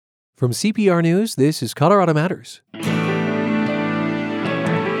From CPR News, this is Colorado Matters.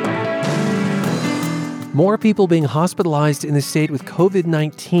 More people being hospitalized in the state with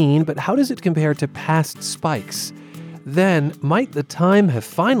COVID-19, but how does it compare to past spikes? Then, might the time have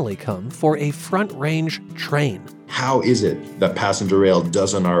finally come for a Front Range train? How is it that passenger rail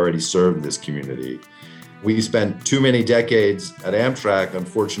doesn't already serve this community? We spent too many decades at Amtrak,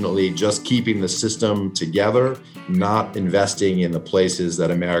 unfortunately, just keeping the system together, not investing in the places that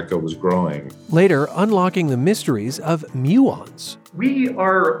America was growing. Later, unlocking the mysteries of muons. We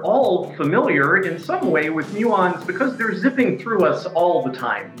are all familiar in some way with muons because they're zipping through us all the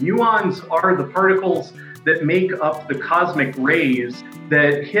time. Muons are the particles that make up the cosmic rays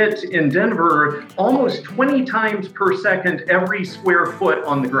that hit in Denver almost 20 times per second every square foot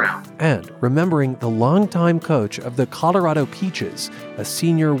on the ground. And remembering the longtime coach of the Colorado Peaches, a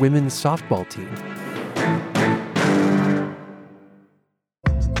senior women's softball team.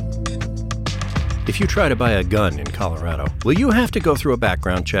 If you try to buy a gun in Colorado, will you have to go through a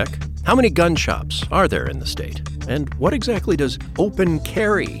background check? How many gun shops are there in the state? And what exactly does open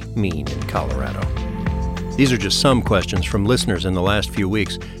carry mean in Colorado? These are just some questions from listeners in the last few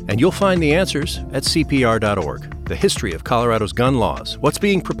weeks, and you'll find the answers at CPR.org. The history of Colorado's gun laws, what's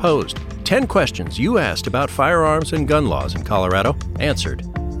being proposed, 10 questions you asked about firearms and gun laws in Colorado, answered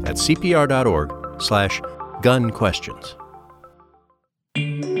at CPR.org/gun questions.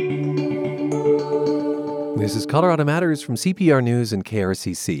 This is Colorado Matters from CPR News and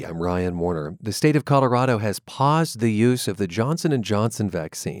KRCC. I'm Ryan Warner. The state of Colorado has paused the use of the Johnson & Johnson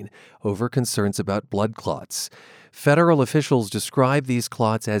vaccine over concerns about blood clots. Federal officials describe these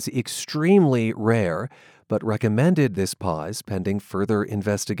clots as extremely rare, but recommended this pause pending further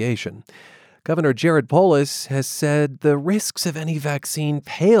investigation. Governor Jared Polis has said the risks of any vaccine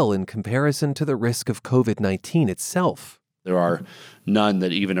pale in comparison to the risk of COVID-19 itself. There are none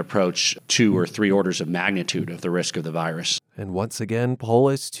that even approach 2 or 3 orders of magnitude of the risk of the virus. And once again,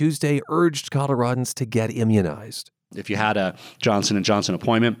 Polis Tuesday urged Coloradans to get immunized. If you had a Johnson & Johnson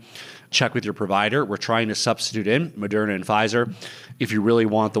appointment, check with your provider. We're trying to substitute in Moderna and Pfizer. If you really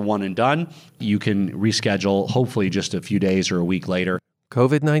want the one and done, you can reschedule, hopefully just a few days or a week later.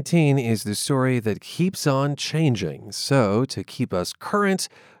 COVID-19 is the story that keeps on changing. So, to keep us current,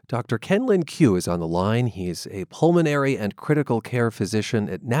 Dr. Ken Lin Kyu is on the line. He's a pulmonary and critical care physician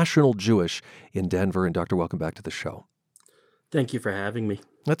at National Jewish in Denver. And Doctor, welcome back to the show. Thank you for having me.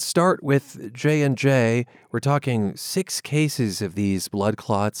 Let's start with J&J. We're talking 6 cases of these blood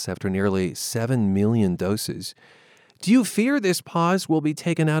clots after nearly 7 million doses. Do you fear this pause will be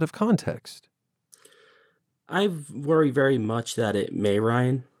taken out of context? I worry very much that it may,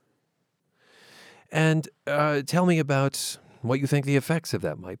 Ryan. And tell me about what you think the effects of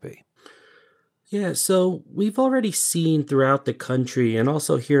that might be. Yeah, so we've already seen throughout the country and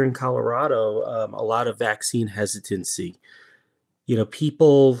also here in Colorado a lot of vaccine hesitancy. You know,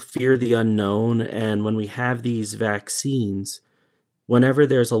 people fear the unknown, and when we have these vaccines, whenever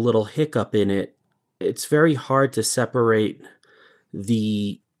there's a little hiccup in it, it's very hard to separate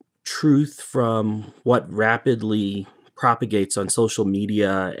the truth from what rapidly propagates on social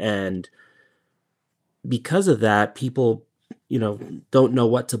media. And because of that, people don't know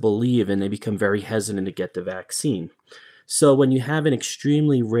what to believe, and they become very hesitant to get the vaccine. So when you have an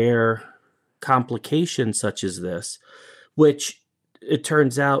extremely rare complication such as this, which it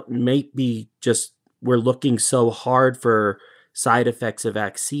turns out may be just we're looking so hard for side effects of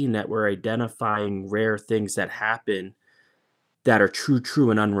vaccine that we're identifying rare things that happen that are true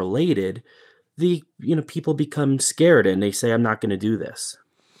and unrelated, people become scared and they say, I'm not going to do this.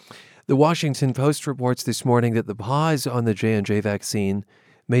 The Washington Post reports this morning that the pause on the J&J vaccine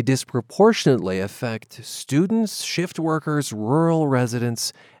may disproportionately affect students, shift workers, rural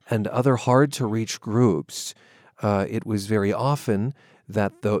residents, and other hard-to-reach groups. It was very often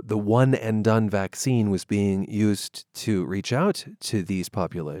that the one-and-done vaccine was being used to reach out to these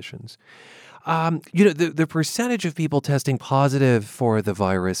populations. The percentage of people testing positive for the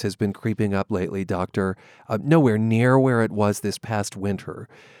virus has been creeping up lately, Doctor, nowhere near where it was this past winter.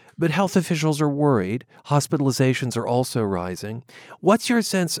 But health officials are worried. Hospitalizations are also rising. What's your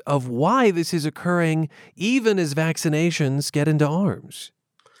sense of why this is occurring even as vaccinations get into arms?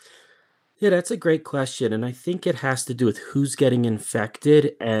 Yeah, that's a great question. And I think it has to do with who's getting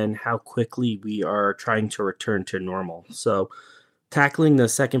infected and how quickly we are trying to return to normal. So tackling the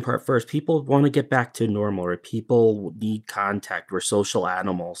second part first, people want to get back to normal, or people need contact. We're social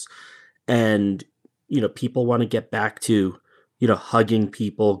animals. And, people want to get back to hugging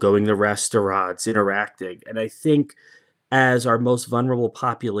people, going to restaurants, interacting. And I think as our most vulnerable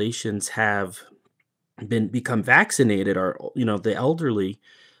populations have become vaccinated, or, the elderly,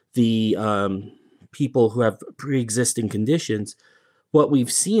 the people who have pre-existing conditions, what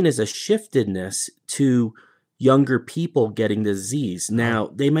we've seen is a shiftedness to younger people getting the disease.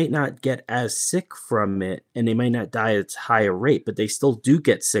 Now, they might not get as sick from it and they might not die at a higher rate, but they still do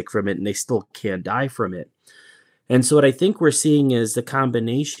get sick from it and they still can die from it. And so what I think we're seeing is the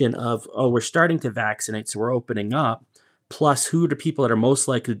combination of, we're starting to vaccinate, so we're opening up, plus who are the people that are most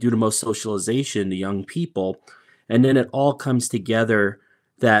likely to do the most socialization, the young people. And then it all comes together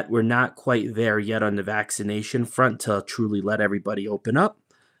that we're not quite there yet on the vaccination front to truly let everybody open up.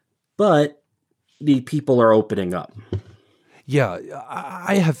 But the people are opening up. Yeah,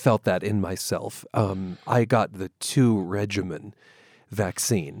 I have felt that in myself. I got the 2-regimen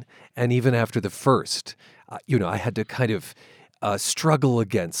vaccine, and even after the first, I had to kind of struggle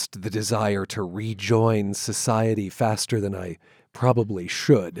against the desire to rejoin society faster than I probably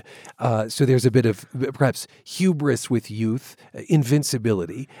should. So there's a bit of perhaps hubris with youth,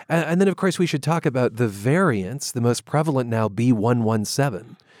 invincibility. And then, of course, we should talk about the variants, the most prevalent now,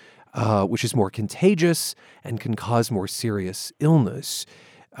 B.1.1.7. Which is more contagious and can cause more serious illness.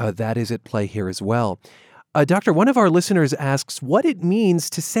 That is at play here as well. Doctor, one of our listeners asks what it means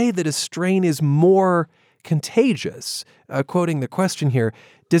to say that a strain is more contagious. Quoting the question here,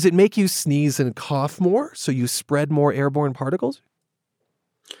 does it make you sneeze and cough more, so you spread more airborne particles?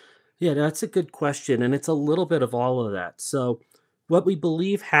 Yeah, that's a good question, and it's a little bit of all of that. So what we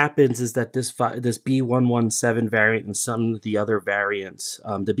believe happens is that this B.1.1.7 variant and some of the other variants,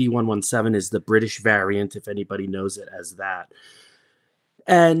 the B.1.1.7 is the British variant, if anybody knows it as that.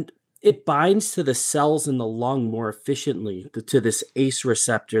 And it binds to the cells in the lung more efficiently, to this ACE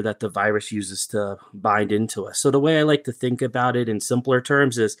receptor that the virus uses to bind into us. So the way I like to think about it in simpler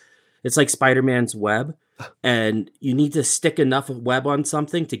terms is it's like Spider-Man's web. And you need to stick enough web on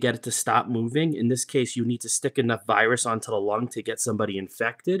something to get it to stop moving. In this case, you need to stick enough virus onto the lung to get somebody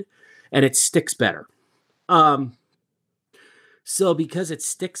infected, and it sticks better. So because it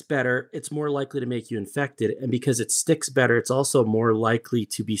sticks better, it's more likely to make you infected. And because it sticks better, it's also more likely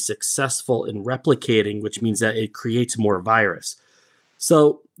to be successful in replicating, which means that it creates more virus.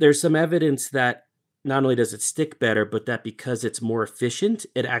 So there's some evidence that not only does it stick better, but that because it's more efficient,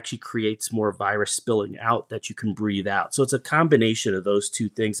 it actually creates more virus spilling out that you can breathe out. So it's a combination of those two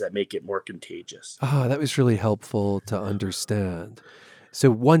things that make it more contagious. That was really helpful to understand.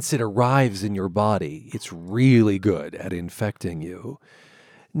 So once it arrives in your body, it's really good at infecting you.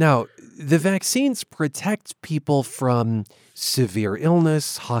 Now, the vaccines protect people from severe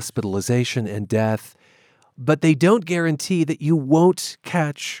illness, hospitalization, and death, but they don't guarantee that you won't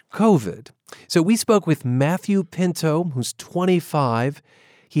catch COVID. So we spoke with Matthew Pinto, who's 25.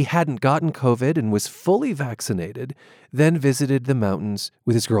 He hadn't gotten COVID and was fully vaccinated, then visited the mountains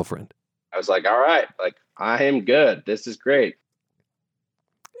with his girlfriend. I was like, all right, I am good. This is great.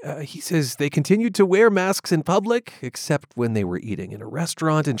 He says they continued to wear masks in public, except when they were eating in a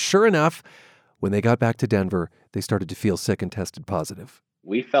restaurant. And sure enough, when they got back to Denver, they started to feel sick and tested positive.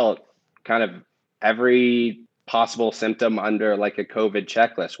 We felt kind of every possible symptom under like a COVID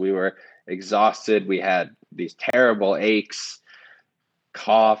checklist. We were exhausted. We had these terrible aches,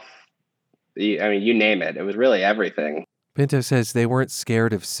 cough. You name it. It was really everything. Pinto says they weren't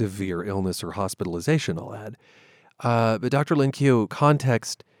scared of severe illness or hospitalization, I'll add. But Dr. Lin Kyu,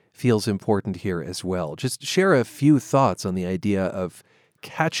 context feels important here as well. Just share a few thoughts on the idea of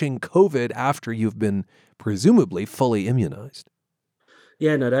catching COVID after you've been presumably fully immunized.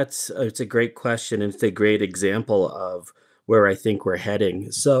 Yeah, no, it's a great question. And it's a great example of where I think we're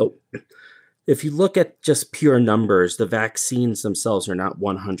heading. So if you look at just pure numbers, the vaccines themselves are not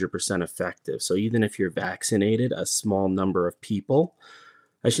 100% effective. So even if you're vaccinated, a small number of people,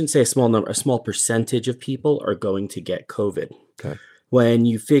 I shouldn't say a small number, a small percentage of people are going to get COVID. Okay. When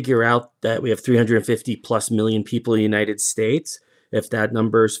you figure out that we have 350 plus million people in the United States, if that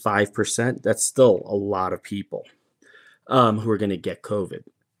number is 5%, that's still a lot of people who are going to get COVID.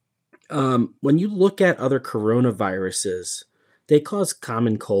 When you look at other coronaviruses, they cause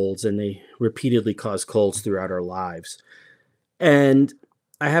common colds and they repeatedly cause colds throughout our lives. And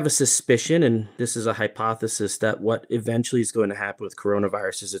I have a suspicion, and this is a hypothesis, that what eventually is going to happen with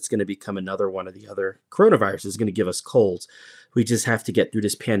coronavirus is it's going to become another one of the other coronaviruses. It's going to give us colds. We just have to get through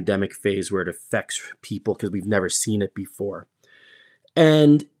this pandemic phase where it affects people because we've never seen it before.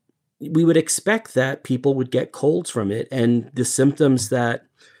 And we would expect that people would get colds from it. And the symptoms that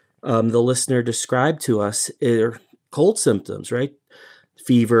the listener described to us are cold symptoms, right?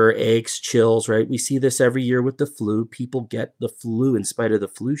 Fever, aches, chills, right? We see this every year with the flu. People get the flu in spite of the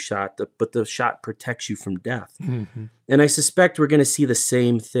flu shot, but the shot protects you from death. Mm-hmm. And I suspect we're going to see the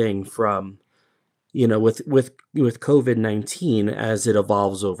same thing from with COVID-19 as it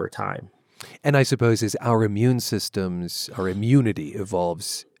evolves over time. And I suppose as our immunity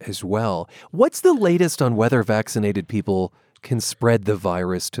evolves as well. What's the latest on whether vaccinated people can spread the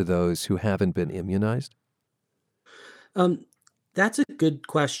virus to those who haven't been immunized? Um, that's a good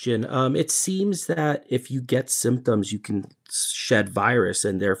question. It seems that if you get symptoms, you can shed virus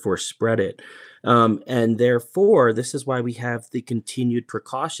and therefore spread it. And therefore, this is why we have the continued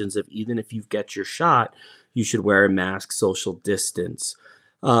precautions of even if you get your shot, you should wear a mask, social distance.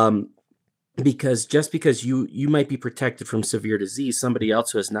 Um, because just because you might be protected from severe disease, somebody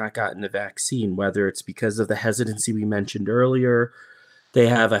else who has not gotten the vaccine, whether it's because of the hesitancy we mentioned earlier, they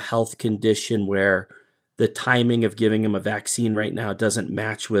have a health condition where the timing of giving them a vaccine right now doesn't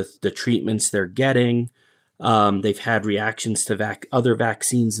match with the treatments they're getting. They've had reactions to other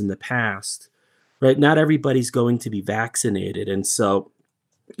vaccines in the past, right? Not everybody's going to be vaccinated. And so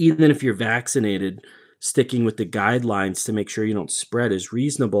even if you're vaccinated, sticking with the guidelines to make sure you don't spread is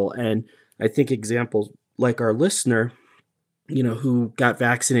reasonable. And I think examples like our listener, who got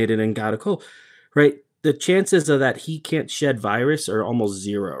vaccinated and got a cold, right? The chances of that he can't shed virus are almost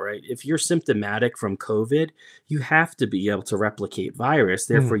zero, right? If you're symptomatic from COVID, you have to be able to replicate virus.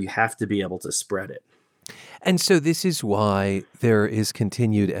 Therefore, you have to be able to spread it. And so this is why there is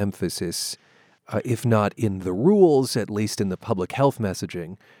continued emphasis, if not in the rules, at least in the public health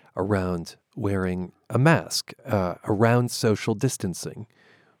messaging around wearing a mask, around social distancing,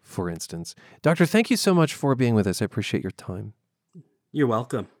 for instance. Doctor, thank you so much for being with us. I appreciate your time. You're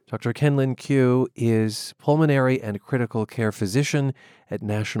welcome. Dr. Ken-Lin Kyu is pulmonary and critical care physician at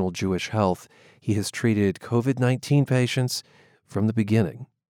National Jewish Health. He has treated COVID-19 patients from the beginning.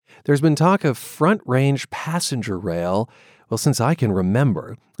 There's been talk of front-range passenger rail, well, since I can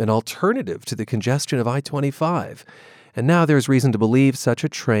remember, an alternative to the congestion of I-25. And now there's reason to believe such a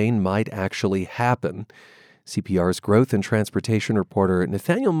train might actually happen. CPR's growth and transportation reporter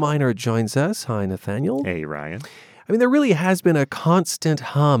Nathaniel Miner joins us. Hi, Nathaniel. Hey, Ryan. I mean, there really has been a constant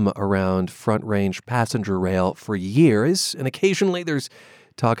hum around front-range passenger rail for years, and occasionally there's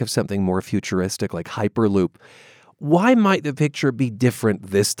talk of something more futuristic like Hyperloop. Why might the picture be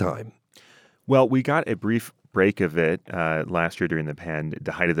different this time? Well, we got a brief break of it last year during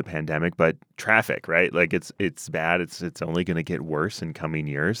the height of the pandemic, but traffic, right? Like it's bad. It's only going to get worse in coming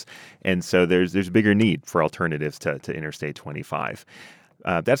years, and so there's bigger need for alternatives to Interstate 25.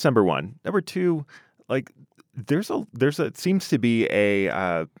 That's number one. Number two, like it seems to be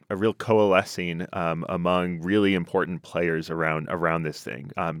a real coalescing among really important players around this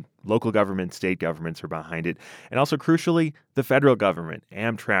thing. Local governments, state governments are behind it, and also crucially, the federal government.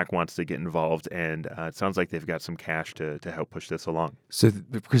 Amtrak wants to get involved, and it sounds like they've got some cash to help push this along. So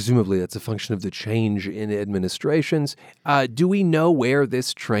presumably that's a function of the change in administrations. Do we know where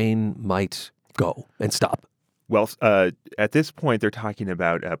this train might go and stop? Well, at this point, they're talking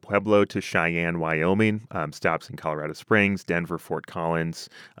about Pueblo to Cheyenne, Wyoming, stops in Colorado Springs, Denver, Fort Collins,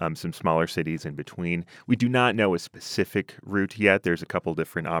 some smaller cities in between. We do not know a specific route yet. There's a couple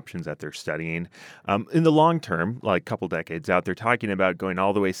different options that they're studying. In the long term, like a couple decades out, they're talking about going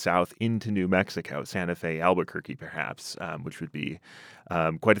all the way south into New Mexico, Santa Fe, Albuquerque, perhaps, which would be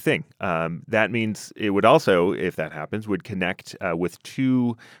quite a thing. That means it would also, if that happens, would connect with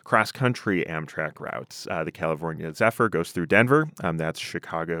two cross-country Amtrak routes. The California Zephyr goes through Denver. That's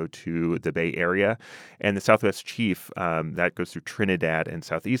Chicago to the Bay Area. And the Southwest Chief, that goes through Trinidad and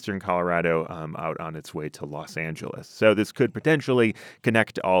southeastern Colorado out on its way to Los Angeles. So this could potentially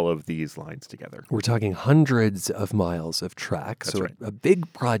connect all of these lines together. We're talking hundreds of miles of track. That's so right. A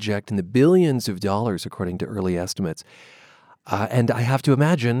big project in the billions of dollars, according to early estimates. And I have to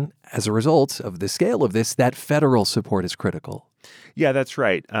imagine, as a result of the scale of this, that federal support is critical. Yeah, that's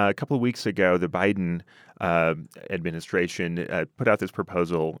right. A couple of weeks ago, the Biden administration put out this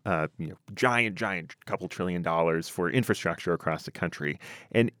proposal, giant, couple $1 trillion for infrastructure across the country.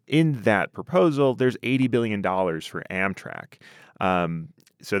 And in that proposal, there's $80 billion for Amtrak.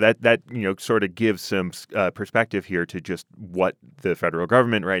 So that sort of gives some perspective here to just what the federal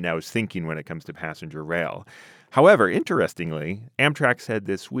government right now is thinking when it comes to passenger rail. However, interestingly, Amtrak said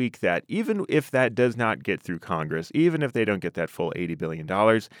this week that even if that does not get through Congress, even if they don't get that full $80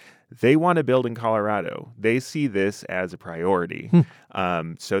 billion, they want to build in Colorado. They see this as a priority.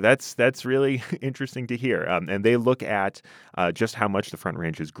 So that's really interesting to hear. And they look at just how much the Front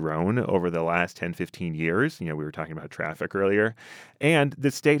Range has grown over the last 10, 15 years. We were talking about traffic earlier. And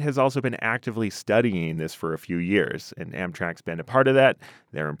the state has also been actively studying this for a few years. And Amtrak's been a part of that.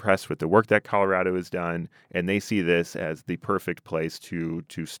 They're impressed with the work that Colorado has done. And they see this as the perfect place to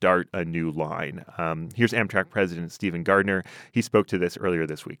start a new line. Here's Amtrak President Stephen Gardner. He spoke to this earlier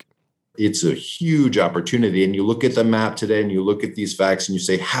this week. It's a huge opportunity. And you look at the map today and you look at these facts and you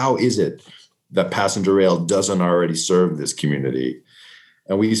say, how is it that passenger rail doesn't already serve this community?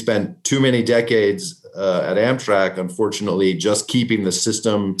 And we spent too many decades at Amtrak, unfortunately, just keeping the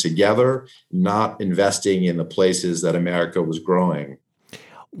system together, not investing in the places that America was growing.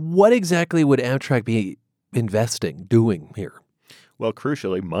 What exactly would Amtrak be doing here? Well,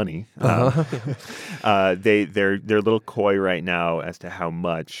 crucially, money. They're a little coy right now as to how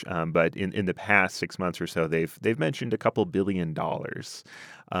much, but in the past 6 months or so, they've mentioned a couple $2 billion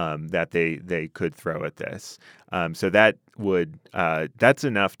that they could throw at this. So that's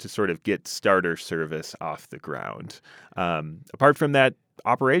enough to sort of get starter service off the ground. Apart from that,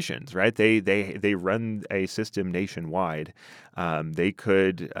 operations, right? They run a system nationwide. They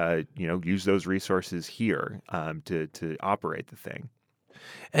could use those resources here to operate the thing.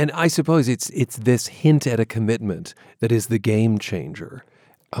 And I suppose it's this hint at a commitment that is the game changer.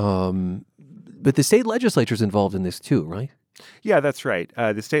 But the state legislature's involved in this too, right? Yeah, that's right.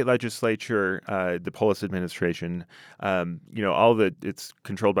 The state legislature, the Polis administration, it's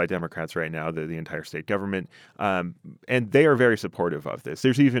controlled by Democrats right now, the entire state government, and they are very supportive of this.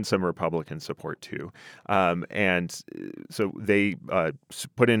 There's even some Republican support too. And so they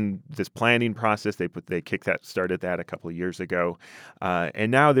put in this planning process. They started that a couple of years ago.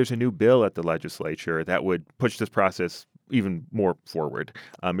 And now there's a new bill at the legislature that would push this process even more forward.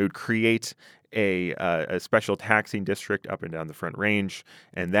 It would create a special taxing district up and down the Front Range,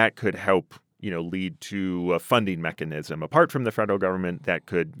 and that could help lead to a funding mechanism apart from the federal government that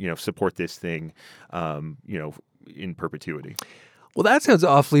could support this thing in perpetuity. Well, that sounds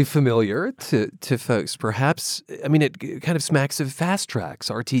awfully familiar to folks. Perhaps, I mean, it kind of smacks of Fast Tracks,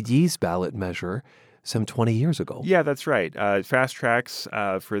 RTD's ballot measure, some 20 years ago. Yeah, that's right. Fast Tracks,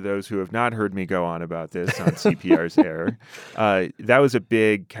 for those who have not heard me go on about this on CPR's air, that was a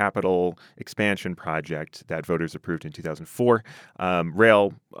big capital expansion project that voters approved in 2004.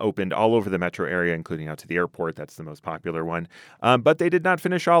 Rail opened all over the metro area, including out to the airport. That's the most popular one. But they did not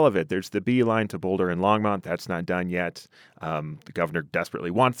finish all of it. There's the B line to Boulder and Longmont. That's not done yet. The governor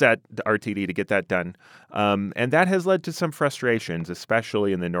desperately wants the RTD to get that done. And that has led to some frustrations,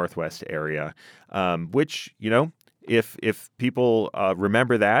 especially in the Northwest area. Which, if people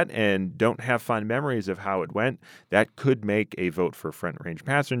remember that and don't have fond memories of how it went, that could make a vote for Front Range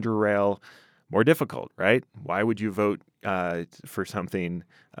passenger rail more difficult, right? Why would you vote for something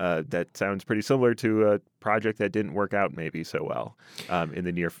that sounds pretty similar to a project that didn't work out maybe so well in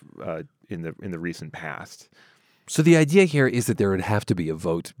the recent past? So the idea here is that there would have to be a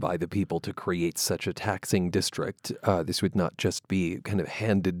vote by the people to create such a taxing district. This would not just be kind of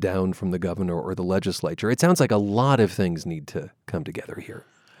handed down from the governor or the legislature. It sounds like a lot of things need to come together here.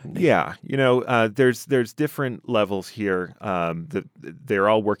 Yeah, there's different levels here. They're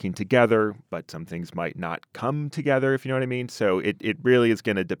all working together, but some things might not come together, if you know what I mean. So it really is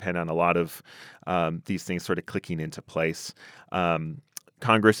going to depend on a lot of these things sort of clicking into place.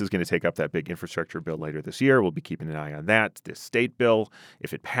 Congress is going to take up that big infrastructure bill later this year. We'll be keeping an eye on that. This state bill,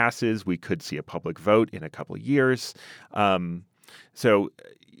 if it passes, we could see a public vote in a couple of years. Stay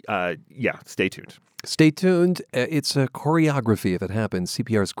tuned. Stay tuned. It's a choreography if it happens.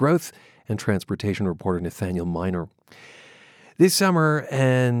 CPR's growth and transportation reporter Nathaniel Miner. This summer,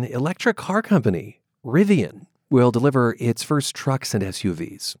 an electric car company, Rivian, will deliver its first trucks and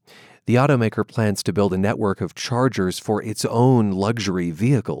SUVs. The automaker plans to build a network of chargers for its own luxury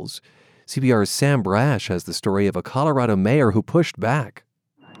vehicles. CPR's Sam Brash has the story of a Colorado mayor who pushed back.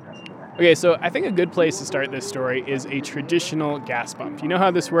 Okay, so I think a good place to start this story is a traditional gas pump. You know how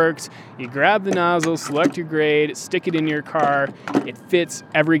this works? You grab the nozzle, select your grade, stick it in your car. It fits.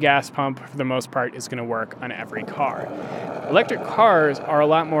 Every gas pump, for the most part, is going to work on every car. Electric cars are a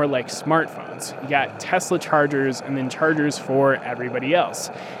lot more like smartphones. You got Tesla chargers and then chargers for everybody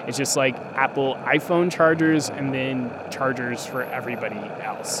else. It's just like Apple iPhone chargers and then chargers for everybody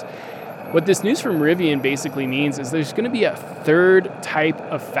else. What this news from Rivian basically means is there's going to be a third type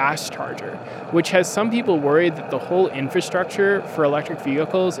of fast charger, which has some people worried that the whole infrastructure for electric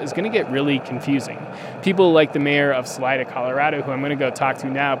vehicles is going to get really confusing. People like the mayor of Salida, Colorado, who I'm going to go talk to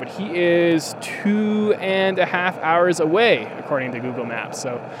now, but he is 2.5 hours away, according to Google Maps.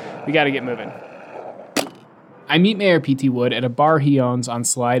 So we got to get moving. I meet Mayor P.T. Wood at a bar he owns on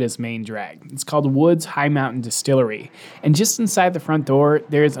Salida's main drag. It's called Wood's High Mountain Distillery. And just inside the front door,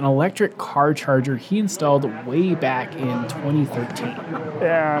 there's an electric car charger he installed way back in 2013.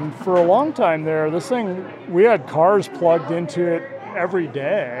 And for a long time there, we had cars plugged into it every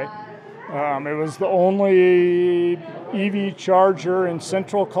day. It was the only EV charger in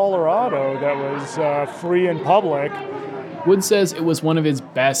central Colorado that was free and public. Wood says it was one of his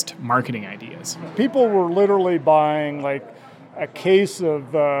best marketing ideas. People were literally buying like a case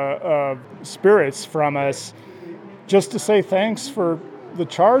of spirits from us just to say thanks for the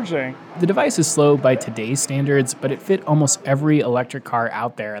charging. The device is slow by today's standards, but it fit almost every electric car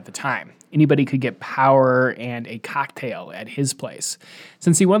out there at the time. Anybody could get power and a cocktail at his place.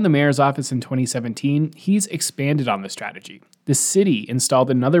 Since he won the mayor's office in 2017, he's expanded on the strategy. The city installed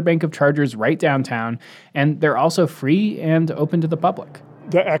another bank of chargers right downtown, and they're also free and open to the public.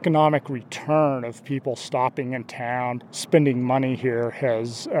 The economic return of people stopping in town, spending money here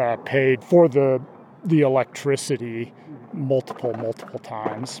has paid for the electricity multiple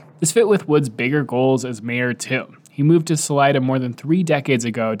times. This fit with Wood's bigger goals as mayor, too. He moved to Salida more than 3 decades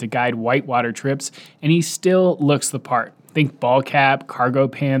ago to guide whitewater trips, and he still looks the part. Think ball cap, cargo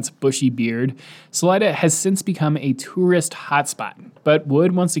pants, bushy beard. Salida has since become a tourist hotspot, but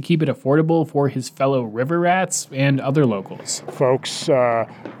Wood wants to keep it affordable for his fellow river rats and other locals. Folks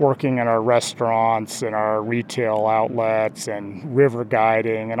working in our restaurants and our retail outlets and river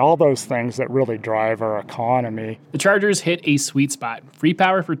guiding and all those things that really drive our economy. The chargers hit a sweet spot, free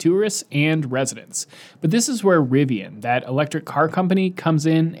power for tourists and residents. But this is where Rivian, that electric car company, comes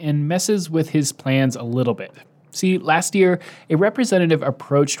in and messes with his plans a little bit. See, last year, a representative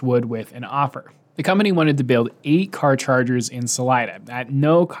approached Wood with an offer. The company wanted to build 8 car chargers in Salida at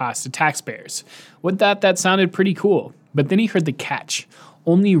no cost to taxpayers. Wood thought that sounded pretty cool, but then he heard the catch.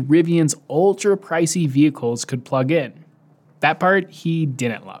 Only Rivian's ultra-pricey vehicles could plug in. That part he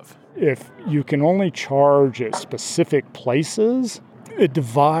didn't love. If you can only charge at specific places, it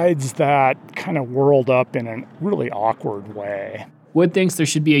divides that kind of world up in a really awkward way. Wood thinks there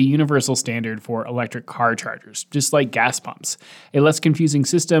should be a universal standard for electric car chargers, just like gas pumps. A less confusing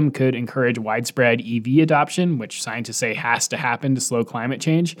system could encourage widespread EV adoption, which scientists say has to happen to slow climate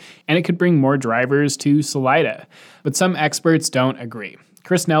change, and it could bring more drivers to Salida. But some experts don't agree.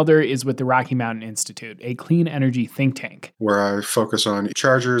 Chris Nelder is with the Rocky Mountain Institute, a clean energy think tank, where I focus on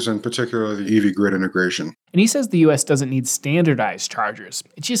chargers and particularly the EV grid integration. And he says the U.S. doesn't need standardized chargers.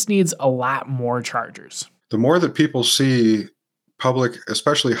 It just needs a lot more chargers. The more that people see public,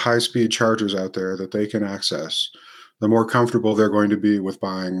 especially high-speed chargers out there that they can access, the more comfortable they're going to be with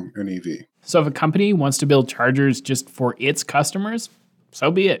buying an EV. So if a company wants to build chargers just for its customers,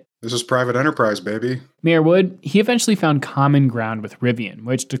 so be it. This is private enterprise, baby. Mayor Wood, he eventually found common ground with Rivian,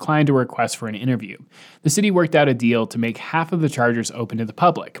 which declined a request for an interview. The city worked out a deal to make half of the chargers open to the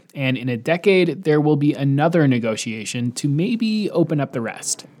public, and in a decade, there will be another negotiation to maybe open up the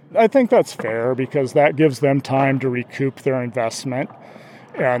rest. I think that's fair because that gives them time to recoup their investment.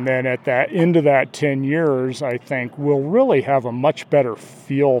 And then at that end of that 10 years, I think we'll really have a much better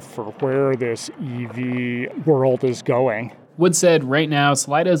feel for where this EV world is going. Wood said right now,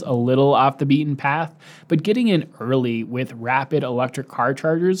 Salida's a little off the beaten path, but getting in early with rapid electric car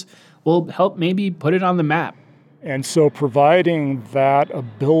chargers will help maybe put it on the map. And so providing that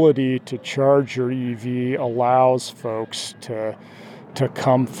ability to charge your EV allows folks to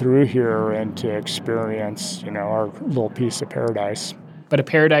come through here and to experience, our little piece of paradise. But a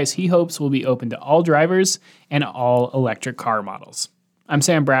paradise he hopes will be open to all drivers and all electric car models. I'm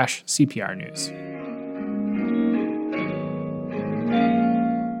Sam Brash, CPR News.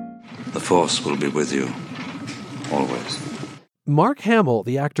 The Force will be with you, always. Mark Hamill,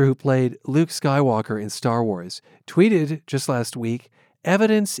 the actor who played Luke Skywalker in Star Wars, tweeted just last week,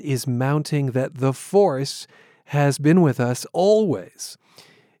 "Evidence is mounting that the Force has been with us always."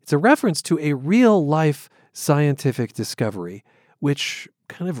 It's a reference to a real-life scientific discovery, which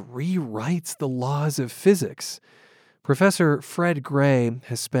kind of rewrites the laws of physics. Professor Fred Gray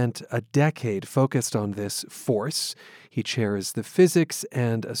has spent a decade focused on this force. He chairs the Physics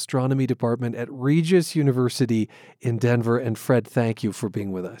and Astronomy Department at Regis University in Denver. And Fred, thank you for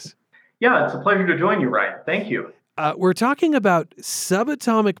being with us. Yeah, it's a pleasure to join you, Ryan. Thank you. We're talking about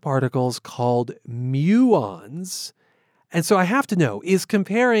subatomic particles called muons. And so I have to know, is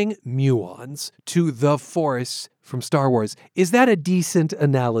comparing muons to the Force from Star Wars, is that a decent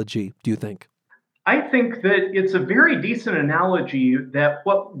analogy, do you think? I think that it's a very decent analogy that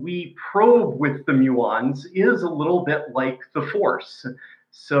what we probe with the muons is a little bit like the Force.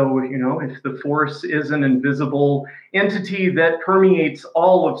 So, if the Force is an invisible entity that permeates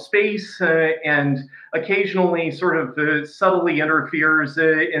all of space and occasionally sort of subtly interferes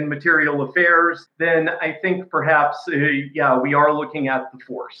in material affairs, then I think perhaps, we are looking at the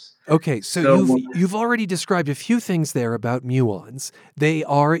Force. Okay, so you've already described a few things there about muons. They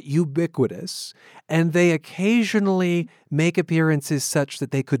are ubiquitous, and they occasionally make appearances such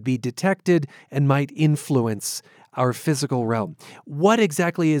that they could be detected and might influence our physical realm. What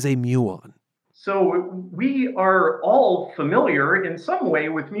exactly is a muon? So we are all familiar in some way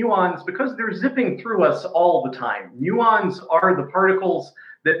with muons because they're zipping through us all the time. Muons are the particles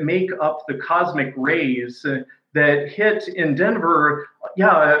that make up the cosmic rays that hit in Denver,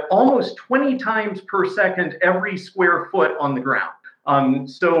 almost 20 times per second every square foot on the ground.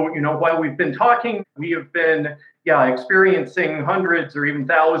 While we've been talking, we have been experiencing hundreds or even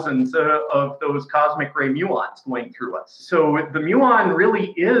thousands of those cosmic ray muons going through us. So the muon really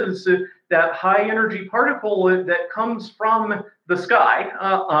is that high energy particle that comes from the sky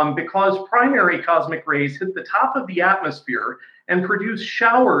because primary cosmic rays hit the top of the atmosphere and produce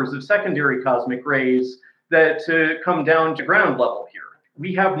showers of secondary cosmic rays that come down to ground level here.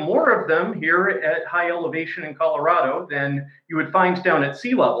 We have more of them here at high elevation in Colorado than you would find down at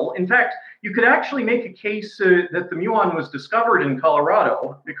sea level. In fact, you could actually make a case that the muon was discovered in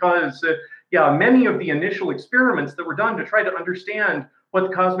Colorado because, many of the initial experiments that were done to try to understand what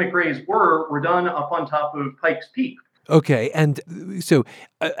the cosmic rays were done up on top of Pikes Peak. Okay, and so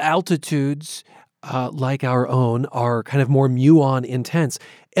altitudes like our own are kind of more muon intense.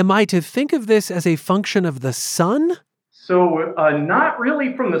 Am I to think of this as a function of the sun? So not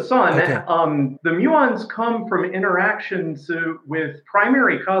really from the sun. Okay. The muons come from interactions with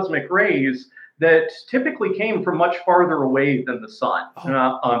primary cosmic rays that typically came from much farther away than the sun.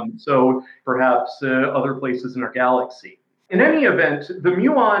 So perhaps other places in our galaxy. In any event, the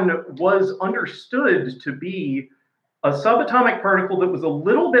muon was understood to be a subatomic particle that was a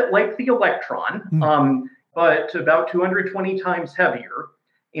little bit like the electron, but about 220 times heavier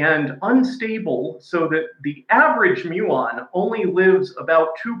and unstable, so that the average muon only lives about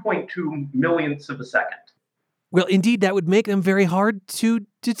 2.2 millionths of a second. Well, indeed, that would make them very hard to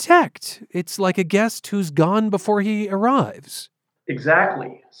detect. It's like a guest who's gone before he arrives.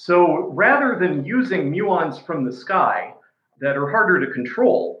 Exactly. So rather than using muons from the sky that are harder to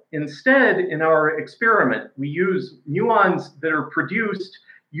control, instead, in our experiment, we use muons that are produced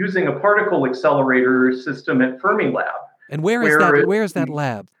using a particle accelerator system at Fermilab. And where is that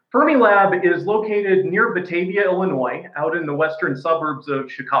lab? Fermilab is located near Batavia, Illinois, out in the western suburbs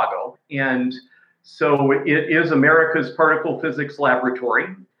of Chicago. And so it is America's particle physics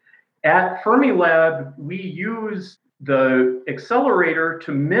laboratory. At Fermilab, we use the accelerator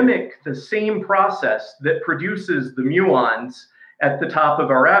to mimic the same process that produces the muons at the top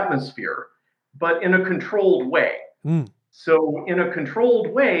of our atmosphere, but in a controlled way. So in a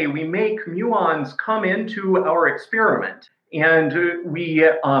controlled way, we make muons come into our experiment, and we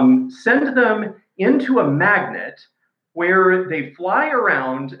send them into a magnet where they fly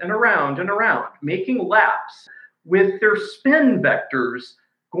around and around and around, making laps with their spin vectors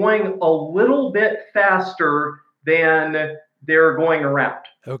going a little bit faster than they're going around.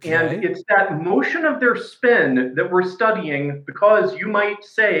 Okay. And it's that motion of their spin that we're studying, because you might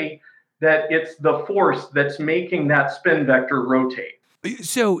say that it's the force that's making that spin vector rotate.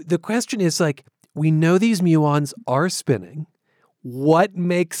 So the question is, like, we know these muons are spinning. What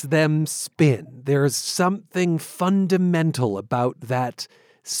makes them spin? There's something fundamental about that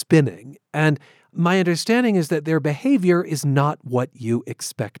spinning. And my understanding is that their behavior is not what you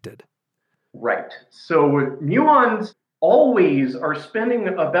expected. Right. So muons always are spinning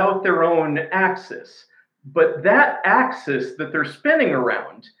about their own axis, but that axis that they're spinning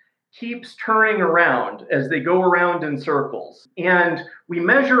around keeps turning around as they go around in circles. And we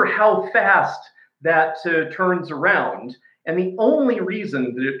measure how fast that turns around. And the only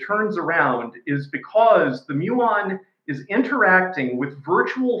reason that it turns around is because the muon is interacting with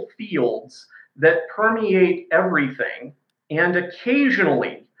virtual fields that permeate everything. And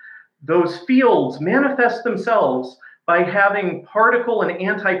occasionally, those fields manifest themselves by having particle and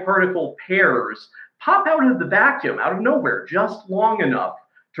antiparticle pairs pop out of the vacuum, out of nowhere, just long enough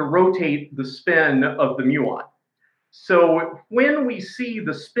to rotate the spin of the muon. So when we see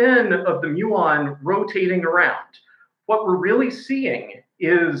the spin of the muon rotating around, what we're really seeing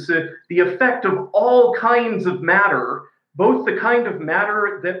is the effect of all kinds of matter, both the kind of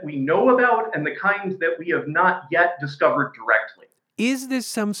matter that we know about and the kind that we have not yet discovered directly. Is this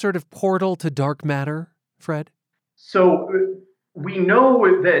some sort of portal to dark matter, Fred? So we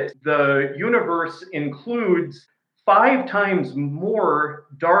know that the universe includes 5 times more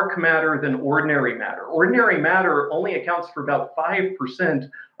dark matter than ordinary matter. Ordinary matter only accounts for about 5%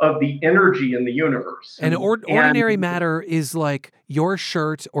 of the energy in the universe. And ordinary matter is like your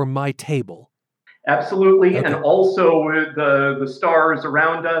shirt or my table. Absolutely. Okay. And also the stars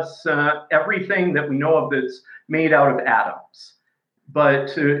around us, everything that we know of that's made out of atoms.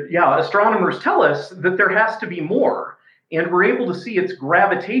 But astronomers tell us that there has to be more. And we're able to see its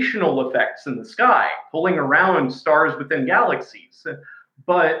gravitational effects in the sky, pulling around stars within galaxies.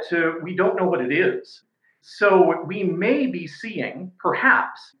 but we don't know what it is. So we may be seeing,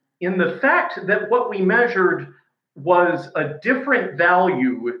 perhaps, in the fact that what we measured was a different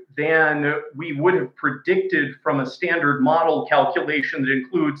value than we would have predicted from a standard model calculation that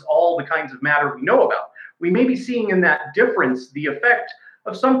includes all the kinds of matter we know about. We may be seeing in that difference the effect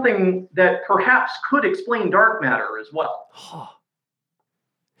of something that perhaps could explain dark matter as well.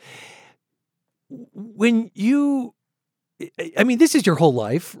 When you, I mean, this is your whole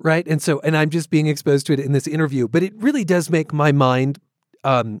life, right? And I'm just being exposed to it in this interview, but it really does make my mind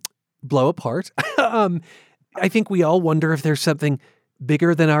blow apart. I think we all wonder if there's something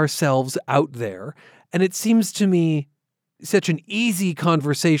bigger than ourselves out there. And it seems to me such an easy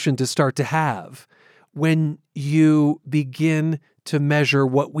conversation to start to have when you begin to measure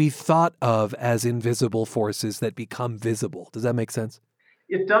what we thought of as invisible forces that become visible. Does that make sense?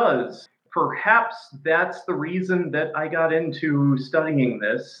 It does. Perhaps that's the reason that I got into studying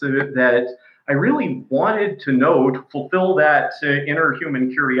this, that I really wanted to know, to fulfill that inner human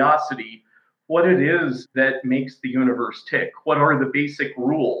curiosity, what it is that makes the universe tick. What are the basic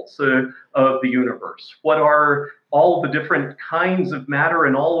rules of the universe? What are all the different kinds of matter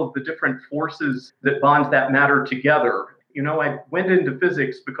and all of the different forces that bond that matter together? You know, I went into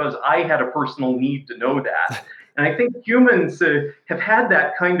physics because I had a personal need to know that. And I think humans have had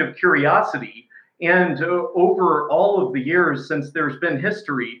that kind of curiosity. And over all of the years since there's been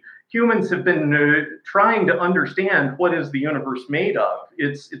history, humans have been trying to understand what is the universe made of.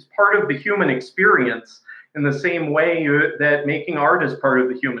 It's part of the human experience in the same way that making art is part of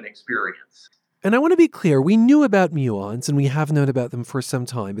the human experience. And I want to be clear, we knew about muons and we have known about them for some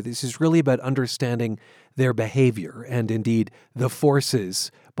time, but this is really about understanding their behavior and indeed the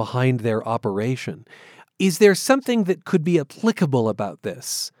forces behind their operation. Is there something that could be applicable about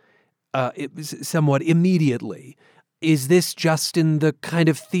this somewhat immediately? Is this just in the kind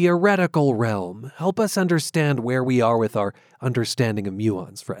of theoretical realm? Help us understand where we are with our understanding of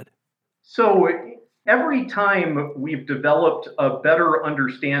muons, Fred. So every time we've developed a better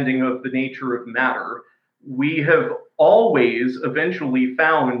understanding of the nature of matter, we have always eventually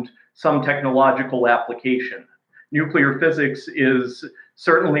found some technological application. Nuclear physics is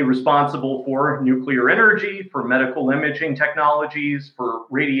certainly responsible for nuclear energy, for medical imaging technologies, for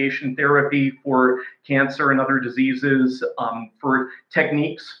radiation therapy, for cancer and other diseases, for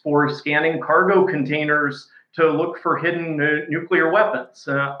techniques for scanning cargo containers to look for hidden nuclear weapons.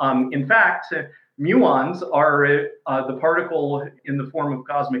 In fact, muons are the particle in the form of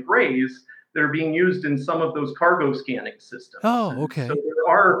cosmic rays that are being used in some of those cargo scanning systems. Oh, okay. So there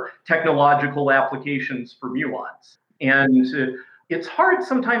are technological applications for muons. And it's hard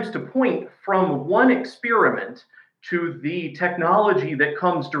sometimes to point from one experiment to the technology that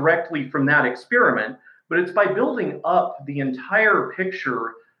comes directly from that experiment, but it's by building up the entire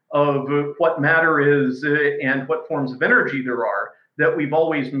picture of what matter is and what forms of energy there are that we've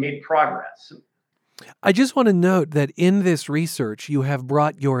always made progress. I just want to note that in this research, you have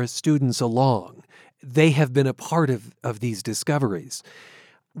brought your students along. They have been a part of these discoveries.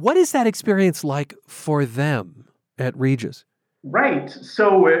 What is that experience like for them at Regis? Right.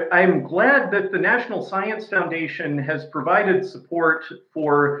 So I'm glad that the National Science Foundation has provided support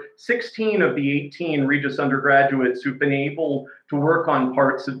for 16 of the 18 Regis undergraduates who've been able to work on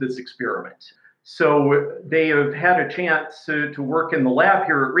parts of this experiment. So they have had a chance to work in the lab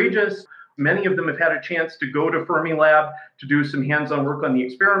here at Regis. Many of them have had a chance to go to Fermilab to do some hands-on work on the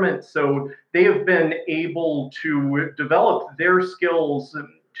experiment. So they have been able to develop their skills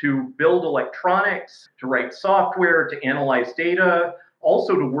to build electronics, to write software, to analyze data,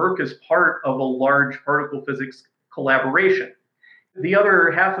 also to work as part of a large particle physics collaboration. The other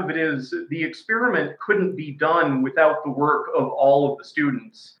half of it is the experiment couldn't be done without the work of all of the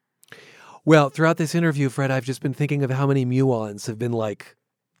students. Well, throughout this interview, Fred, I've just been thinking of how many muons have been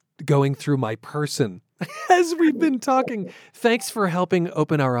going through my person as we've been talking. Thanks for helping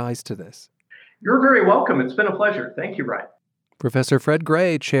open our eyes to this. You're very welcome. It's been a pleasure. Thank you, Ryan. Professor Fred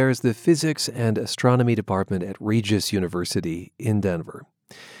Gray chairs the Physics and Astronomy Department at Regis University in Denver.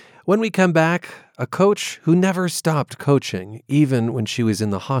 When we come back, a coach who never stopped coaching, even when she was in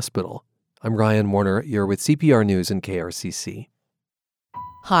the hospital. I'm Ryan Warner. You're with CPR News and KRCC.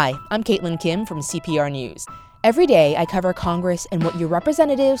 Hi, I'm Caitlin Kim from CPR News. Every day, I cover Congress and what your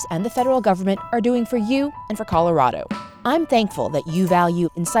representatives and the federal government are doing for you and for Colorado. I'm thankful that you value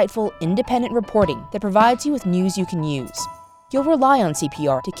insightful, independent reporting that provides you with news you can use. You'll rely on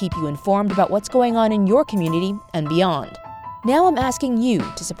CPR to keep you informed about what's going on in your community and beyond. Now I'm asking you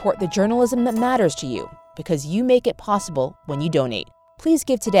to support the journalism that matters to you, because you make it possible when you donate. Please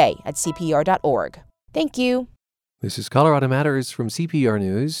give today at CPR.org. Thank you. This is Colorado Matters from CPR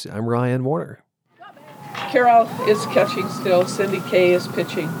News. I'm Ryan Warner. Carol is catching still. Cindy Kay is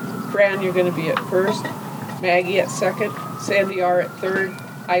pitching. Fran, you're going to be at first. Maggie at second. Sandy R. at third.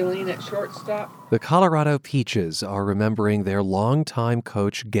 Eileen at shortstop. The Colorado Peaches are remembering their longtime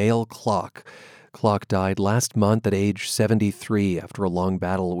coach, Gail Klock. Klock died last month at age 73 after a long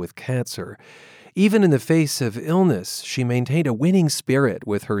battle with cancer. Even in the face of illness, she maintained a winning spirit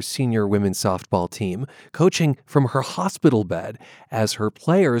with her senior women's softball team, coaching from her hospital bed as her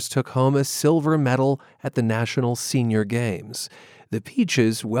players took home a silver medal at the National Senior Games. The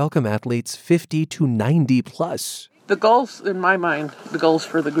Peaches welcome athletes 50 to 90 plus. The goals, in my mind, the goals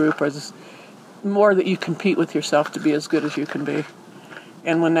for the group are more that you compete with yourself to be as good as you can be.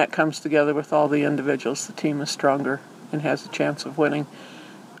 And when that comes together with all the individuals, the team is stronger and has a chance of winning.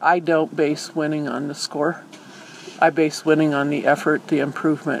 I don't base winning on the score. I base winning on the effort, the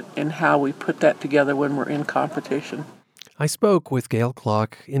improvement, and how we put that together when we're in competition. I spoke with Gail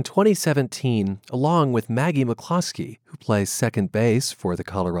Klock in 2017, along with Maggie McCloskey, who plays second base for the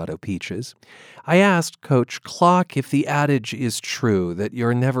Colorado Peaches. I asked Coach Klock if the adage is true, that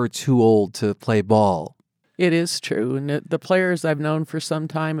you're never too old to play ball. It is true, and the players I've known for some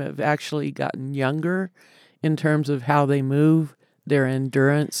time have actually gotten younger in terms of how they move, their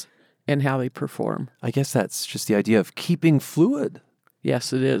endurance, and how they perform. I guess that's just the idea of keeping fluid.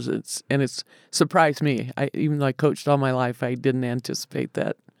 Yes, it is. It's surprised me. Even though I coached all my life, I didn't anticipate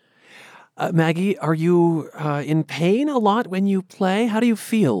that. Maggie, are you in pain a lot when you play? How do you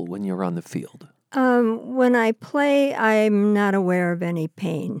feel when you're on the field? When I play, I'm not aware of any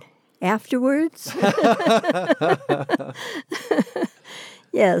pain. Afterwards,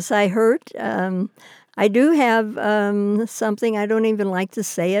 yes, I hurt. I do have something, I don't even like to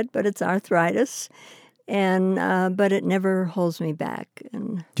say it, but it's arthritis, and but it never holds me back.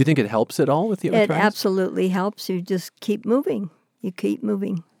 And do you think it helps at all with the arthritis? It absolutely helps. You just keep moving. You keep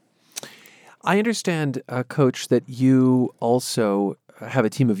moving. I understand, Coach, that you also have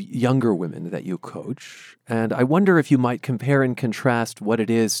a team of younger women that you coach, and I wonder if you might compare and contrast what it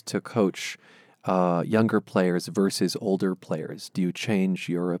is to coach younger players versus older players. Do you change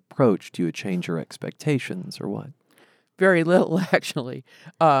your approach? Do you change your expectations, or what? Very little, actually.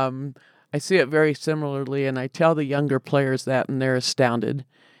 I see it very similarly, and I tell the younger players that, and they're astounded,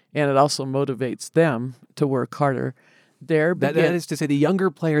 and it also motivates them to work harder. That is to say, the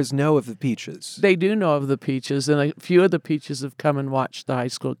younger players know of the Peaches. They do know of the Peaches, and a few of the Peaches have come and watched the high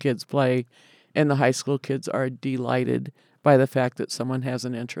school kids play, and the high school kids are delighted by the fact that someone has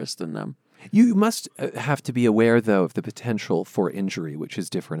an interest in them. You must have to be aware, though, of the potential for injury, which is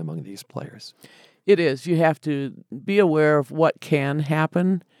different among these players. It is. You have to be aware of what can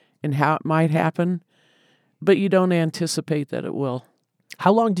happen and how it might happen, but you don't anticipate that it will.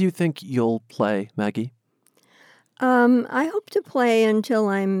 How long do you think you'll play, Maggie? I hope to play until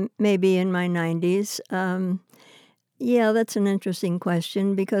I'm maybe in my 90s. Yeah, that's an interesting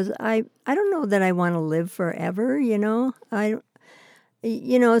question because I don't know that I want to live forever, you know.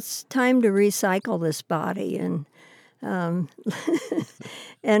 It's time to recycle this body and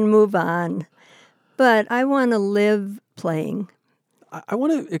and move on. But I want to live playing. I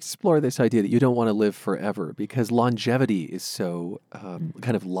want to explore this idea that you don't want to live forever because longevity is so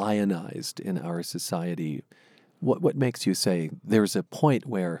kind of lionized in our society. What makes you say there's a point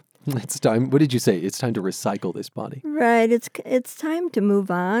where it's time? What did you say? It's time to recycle this body. Right. It's time to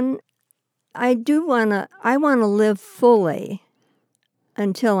move on. I want to live fully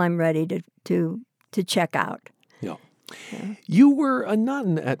until I'm ready to check out. Yeah. You were a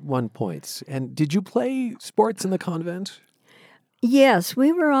nun at one point, and did you play sports in the convent? Yes,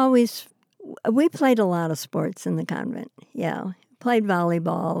 we played a lot of sports in the convent. Yeah, played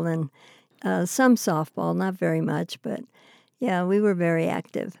volleyball and some softball, not very much, but yeah, we were very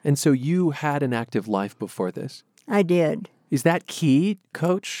active. And so you had an active life before this? I did. Is that key,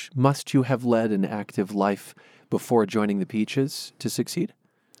 Coach? Must you have led an active life before joining the Peaches to succeed?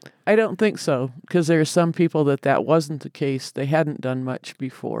 I don't think so, because there are some people that wasn't the case. They hadn't done much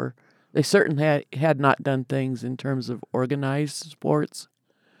before. They certainly had not done things in terms of organized sports.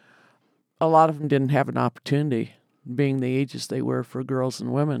 A lot of them didn't have an opportunity, being the ages they were for girls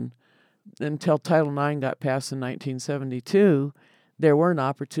and women. Until Title IX got passed in 1972, there weren't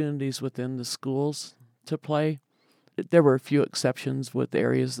opportunities within the schools to play. There were a few exceptions with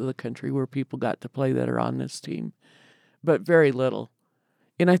areas of the country where people got to play that are on this team, but very little.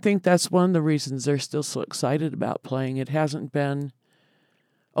 And I think that's one of the reasons they're still so excited about playing. It hasn't been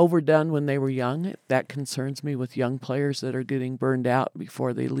overdone when they were young. That concerns me with young players that are getting burned out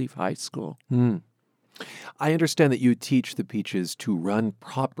before they leave high school. I understand that you teach the Peaches to run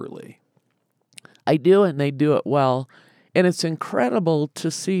properly. I do, and they do it well. And it's incredible to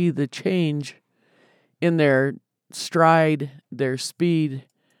see the change in their stride, their speed,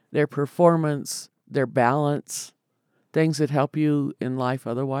 their performance, their balance, things that help you in life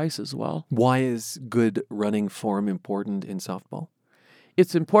otherwise as well. Why is good running form important in softball?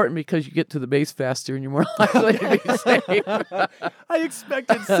 It's important because you get to the base faster and you're more likely to be safe. I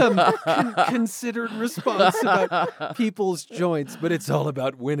expected some considered response about people's joints, but it's all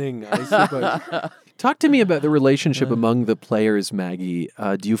about winning, I suppose. Talk to me about the relationship among the players, Maggie.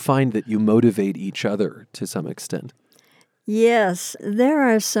 Do you find that you motivate each other to some extent? Yes, there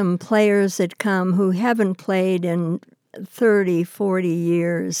are some players that come who haven't played in 30, 40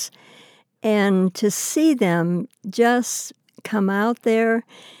 years. And to see them just come out there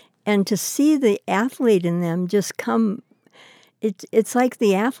and to see the athlete in them just come, it's like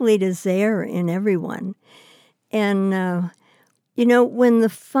the athlete is there in everyone. And, when the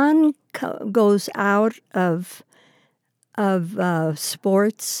fun goes out of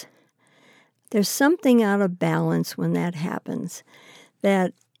sports, there's something out of balance when that happens.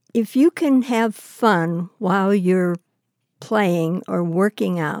 That if you can have fun while you're playing or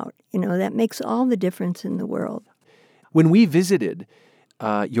working out, that makes all the difference in the world. When we visited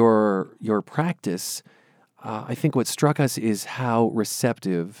your practice, I think what struck us is how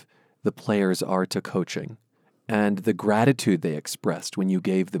receptive the players are to coaching and the gratitude they expressed when you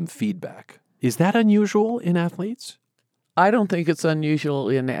gave them feedback. Is that unusual in athletes? I don't think it's unusual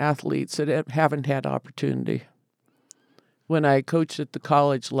in athletes that haven't had opportunity. When I coached at the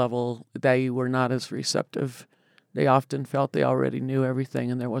college level, they were not as receptive. They often felt they already knew everything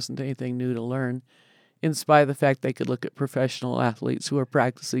and there wasn't anything new to learn, in spite of the fact they could look at professional athletes who are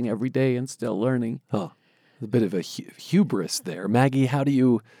practicing every day and still learning. Huh. A bit of a hubris there. Maggie, how do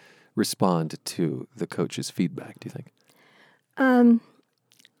you respond to the coach's feedback, do you think?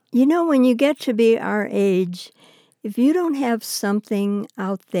 When you get to be our age, if you don't have something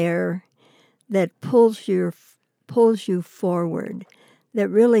out there that pulls you forward, that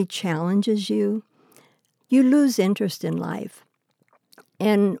really challenges you, you lose interest in life.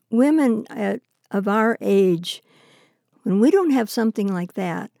 And women of our age, when we don't have something like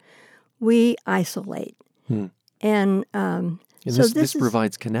that, we isolate. And so this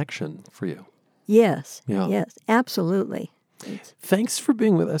provides connection for you. Yes, Yeah. yes, absolutely. Thanks for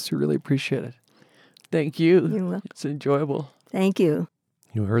being with us. We really appreciate it. Thank you. It's enjoyable. Thank you.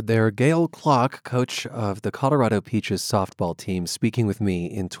 You heard there Gail Klock, coach of the Colorado Peaches softball team, speaking with me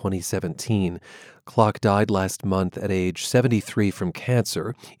in 2017. Klock died last month at age 73 from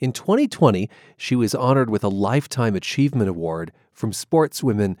cancer. In 2020, she was honored with a Lifetime Achievement Award from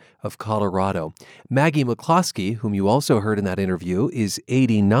Sportswomen of Colorado. Maggie McCloskey, whom you also heard in that interview, is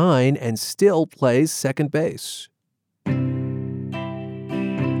 89 and still plays second base.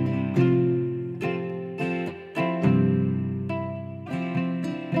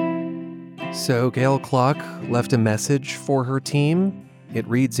 So Gail Klock left a message for her team. It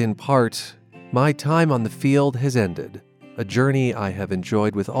reads in part, "My time on the field has ended, a journey I have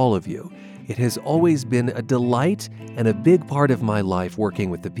enjoyed with all of you. It has always been a delight and a big part of my life working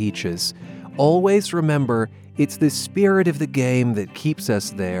with the Peaches. Always remember, it's the spirit of the game that keeps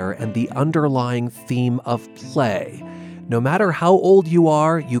us there and the underlying theme of play. No matter how old you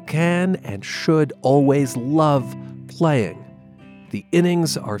are, you can and should always love playing. The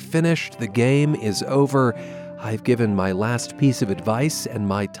innings are finished, the game is over. I've given my last piece of advice and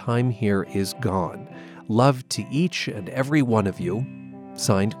my time here is gone. Love to each and every one of you."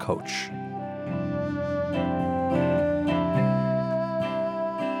 Signed, Coach.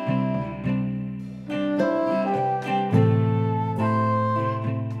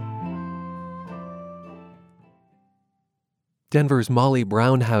 Denver's Molly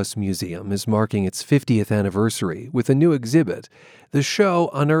Brown House Museum is marking its 50th anniversary with a new exhibit. The show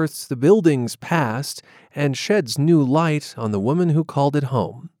unearths the building's past and sheds new light on the woman who called it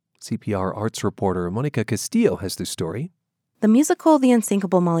home. CPR arts reporter Monica Castillo has the story. The musical The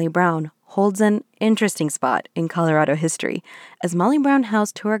Unsinkable Molly Brown holds an interesting spot in Colorado history, as Molly Brown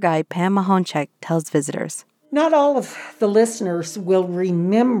House tour guide Pam Mahonchek tells visitors. Not all of the listeners will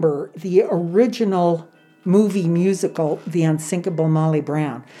remember the original movie musical, The Unsinkable Molly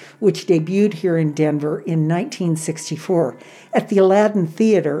Brown, which debuted here in Denver in 1964 at the Aladdin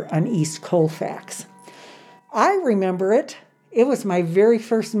Theater on East Colfax. I remember it. It was my very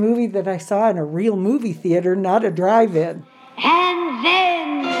first movie that I saw in a real movie theater, not a drive-in. And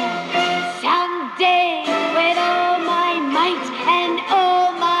then, someday, with all my might and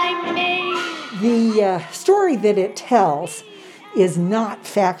all my main. The story that it tells is not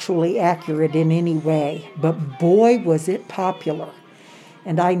factually accurate in any way, but boy, was it popular.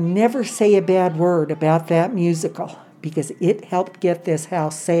 And I never say a bad word about that musical because it helped get this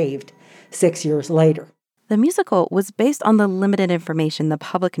house saved 6 years later. The musical was based on the limited information the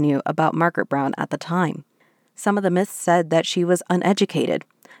public knew about Margaret Brown at the time. Some of the myths said that she was uneducated,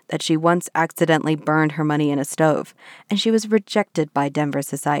 that she once accidentally burned her money in a stove, and she was rejected by Denver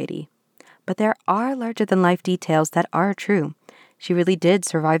society. But there are larger-than-life details that are true. She really did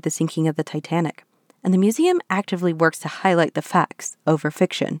survive the sinking of the Titanic, and the museum actively works to highlight the facts over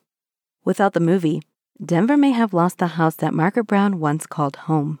fiction. Without the movie, Denver may have lost the house that Margaret Brown once called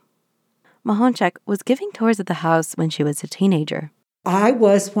home. Mahonchek was giving tours of the house when she was a teenager. I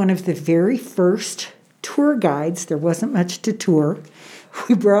was one of the very first tour guides. There wasn't much to tour.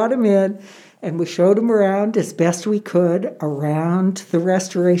 We brought him in and we showed him around as best we could around the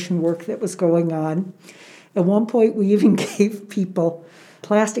restoration work that was going on. At one point, we even gave people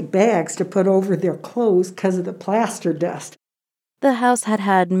plastic bags to put over their clothes because of the plaster dust. The house had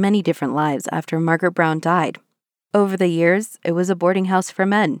had many different lives after Margaret Brown died. Over the years, it was a boarding house for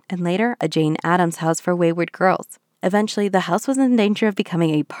men, and later a Jane Addams house for wayward girls. Eventually, the house was in danger of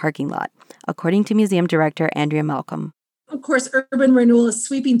becoming a parking lot, according to museum director Andrea Malcolm. Of course, urban renewal is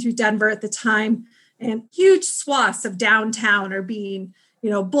sweeping through Denver at the time, and huge swaths of downtown are being,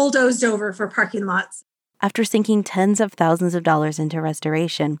 bulldozed over for parking lots. After sinking tens of thousands of dollars into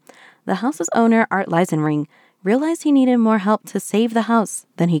restoration, the house's owner, Art Leisenring, realized he needed more help to save the house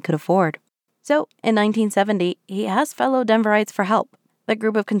than he could afford. So, in 1970, he asked fellow Denverites for help. The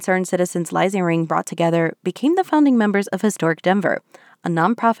group of concerned citizens Leisenring brought together became the founding members of Historic Denver, a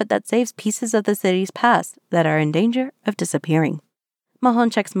nonprofit that saves pieces of the city's past that are in danger of disappearing.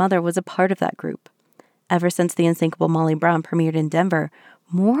 Mahonchek's mother was a part of that group. Ever since The Unsinkable Molly Brown premiered in Denver,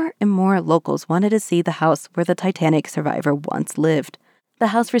 more and more locals wanted to see the house where the Titanic survivor once lived. The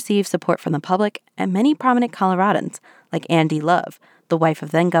house received support from the public and many prominent Coloradans, like Andy Love, the wife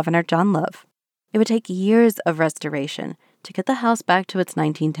of then-Governor John Love. It would take years of restoration to get the house back to its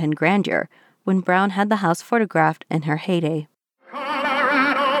 1910 grandeur, when Brown had the house photographed in her heyday.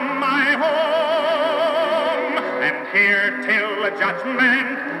 Colorado, my home, and here till the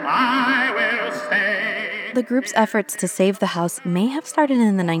judgment I will stay. The group's efforts to save the house may have started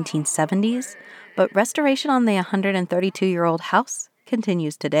in the 1970s, but restoration on the 132-year-old house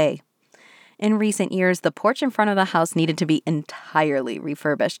continues today. In recent years, the porch in front of the house needed to be entirely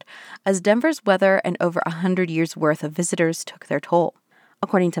refurbished, as Denver's weather and over 100 years' worth of visitors took their toll.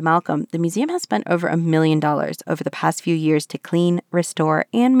 According to Malcolm, the museum has spent over $1 million over the past few years to clean, restore,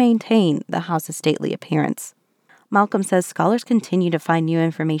 and maintain the house's stately appearance. Malcolm says scholars continue to find new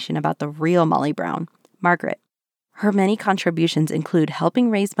information about the real Molly Brown, Margaret. Her many contributions include helping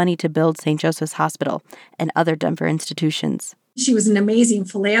raise money to build St. Joseph's Hospital and other Denver institutions. She was an amazing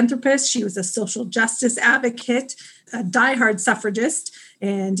philanthropist. She was a social justice advocate, a diehard suffragist,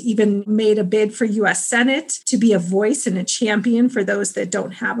 and even made a bid for U.S. Senate to be a voice and a champion for those that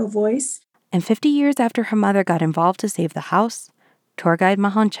don't have a voice. And 50 years after her mother got involved to save the house, tour guide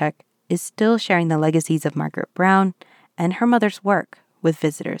Mahonchek is still sharing the legacies of Margaret Brown and her mother's work with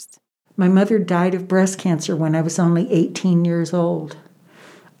visitors. My mother died of breast cancer when I was only 18 years old.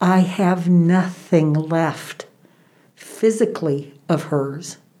 I have nothing left physically of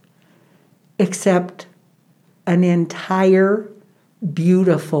hers except an entire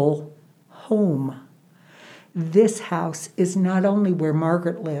beautiful home. This house is not only where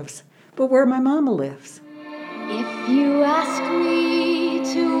Margaret lives, but where my mama lives. If you ask me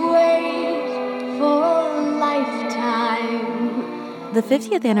to wait for a lifetime. The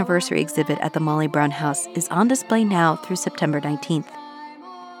 50th anniversary exhibit at the Molly Brown House is on display now through September 19th.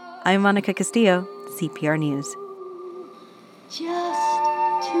 I'm Monica Castillo, CPR News.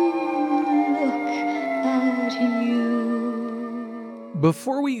 Just to look at you.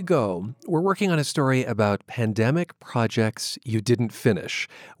 Before we go, we're working on a story about pandemic projects you didn't finish,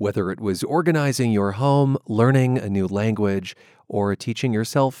 whether it was organizing your home, learning a new language, or teaching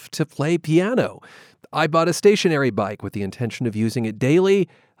yourself to play piano. I bought a stationary bike with the intention of using it daily.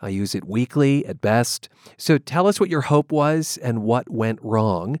 I use it weekly at best. So tell us what your hope was and what went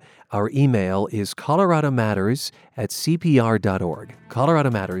wrong. Our email is coloradomatters@cpr.org.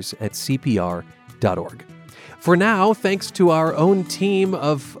 coloradomatters@cpr.org. For now, thanks to our own team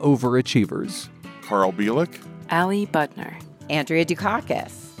of overachievers. Carl Bielik, Allie Budner, Andrea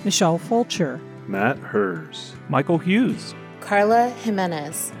Dukakis, Michelle Fulcher, Matt Hers, Michael Hughes, Carla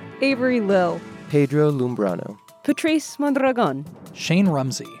Jimenez, Avery Lill, Pedro Lumbrano, Patrice Mondragon, Shane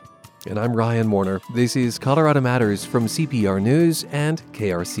Rumsey. And I'm Ryan Warner. This is Colorado Matters from CPR News and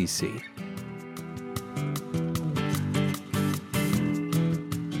KRCC.